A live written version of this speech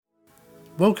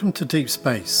Welcome to Deep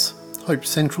Space, Hope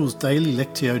Central's daily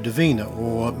Lectio Divina,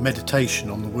 or meditation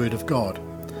on the Word of God.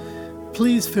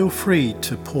 Please feel free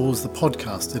to pause the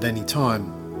podcast at any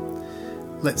time.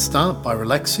 Let's start by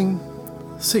relaxing,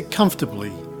 sit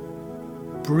comfortably,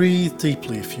 breathe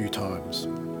deeply a few times.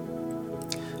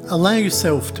 Allow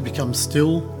yourself to become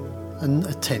still and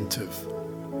attentive.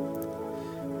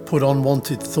 Put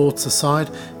unwanted thoughts aside,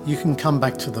 you can come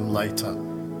back to them later.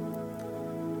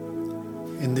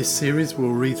 In this series, we'll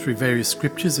read through various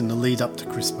scriptures in the lead up to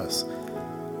Christmas.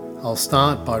 I'll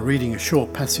start by reading a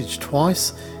short passage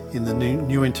twice in the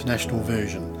New International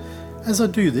Version. As I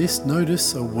do this,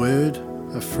 notice a word,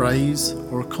 a phrase,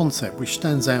 or a concept which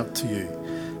stands out to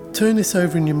you. Turn this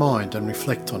over in your mind and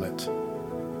reflect on it.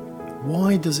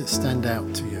 Why does it stand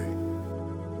out to you?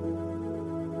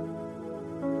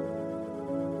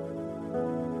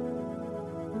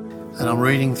 And I'm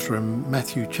reading from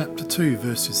Matthew chapter 2,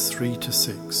 verses 3 to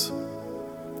 6.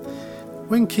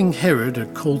 When King Herod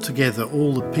had called together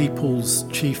all the people's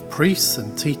chief priests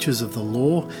and teachers of the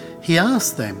law, he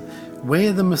asked them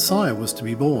where the Messiah was to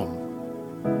be born.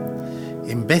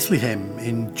 In Bethlehem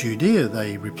in Judea,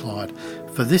 they replied,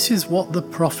 for this is what the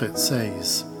prophet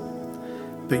says.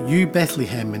 But you,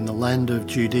 Bethlehem, in the land of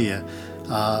Judea,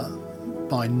 are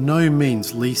by no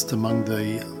means least among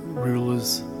the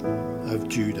rulers of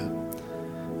Judah.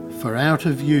 For out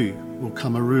of you will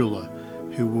come a ruler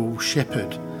who will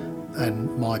shepherd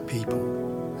and my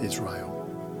people, Israel.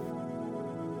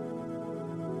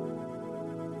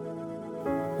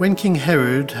 When King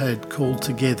Herod had called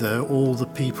together all the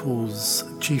people's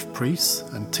chief priests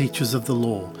and teachers of the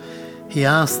law, he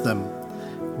asked them,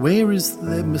 where is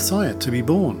the Messiah to be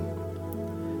born?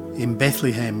 In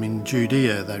Bethlehem in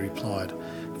Judea, they replied,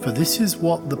 for this is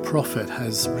what the prophet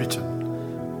has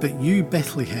written. But you,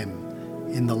 Bethlehem,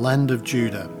 in the land of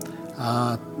Judah,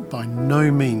 are by no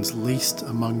means least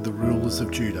among the rulers of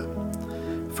Judah.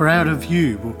 For out of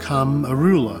you will come a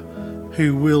ruler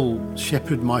who will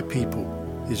shepherd my people,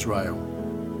 Israel.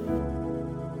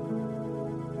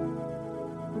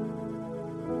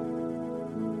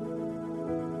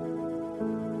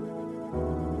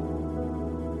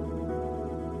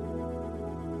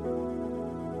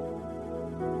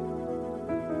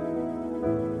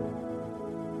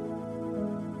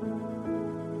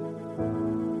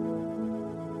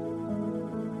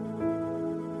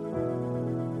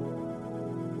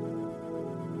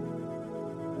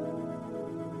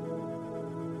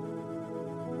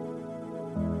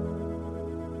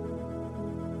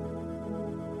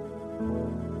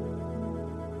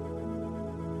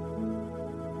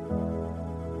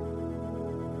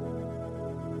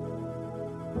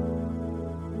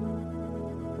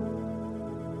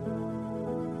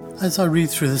 As I read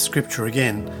through the scripture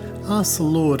again, ask the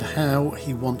Lord how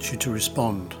He wants you to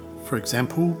respond. For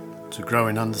example, to grow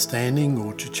in understanding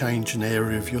or to change an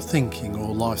area of your thinking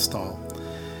or lifestyle.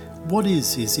 What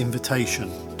is His invitation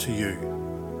to you?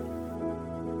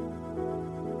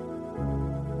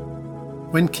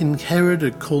 When King Herod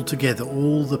had called together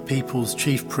all the people's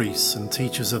chief priests and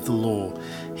teachers of the law,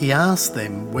 he asked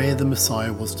them where the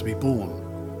Messiah was to be born.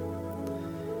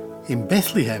 In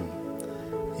Bethlehem,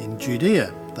 in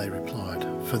Judea, they replied,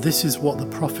 for this is what the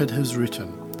prophet has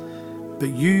written.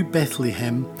 But you,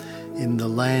 Bethlehem, in the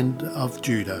land of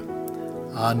Judah,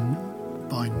 are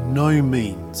by no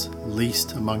means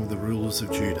least among the rulers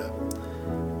of Judah.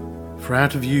 For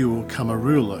out of you will come a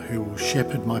ruler who will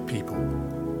shepherd my people,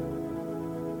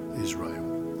 Israel.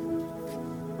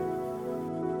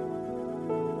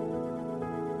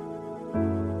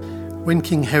 When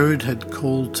King Herod had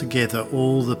called together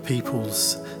all the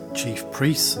people's chief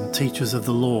priests and teachers of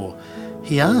the law,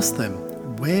 he asked them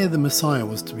where the Messiah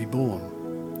was to be born.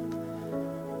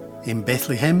 In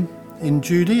Bethlehem in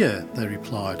Judea, they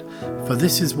replied, for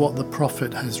this is what the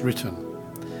prophet has written.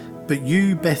 But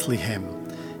you, Bethlehem,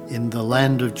 in the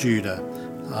land of Judah,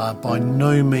 are by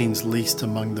no means least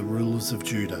among the rulers of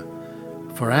Judah.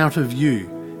 For out of you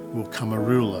will come a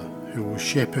ruler who will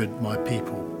shepherd my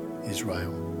people,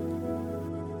 Israel.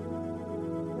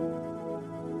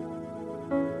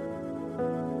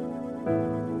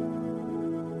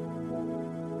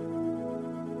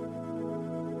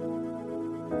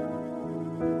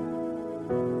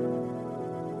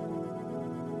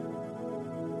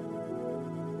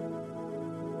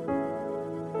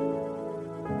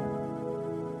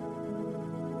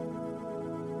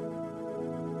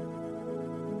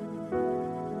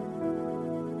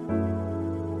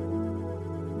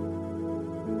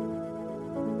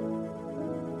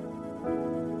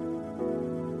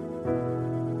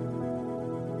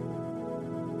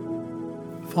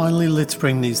 Finally, let's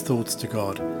bring these thoughts to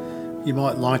God. You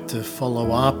might like to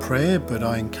follow our prayer, but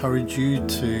I encourage you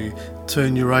to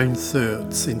turn your own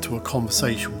thoughts into a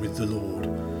conversation with the Lord.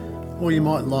 Or you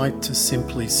might like to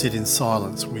simply sit in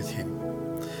silence with Him.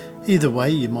 Either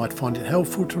way, you might find it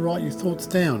helpful to write your thoughts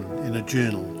down in a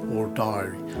journal or a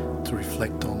diary to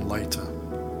reflect on later.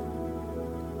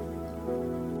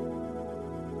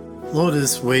 Lord,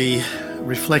 as we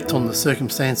reflect on the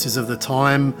circumstances of the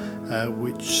time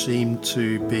which seem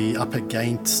to be up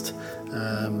against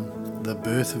the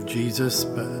birth of Jesus,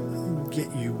 but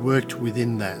yet you worked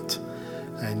within that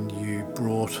and you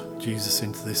brought Jesus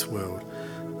into this world.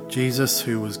 Jesus,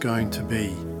 who was going to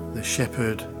be the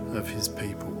shepherd of his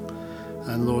people.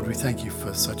 And Lord, we thank you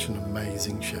for such an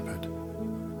amazing shepherd.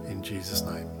 In Jesus'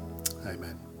 name,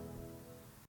 amen.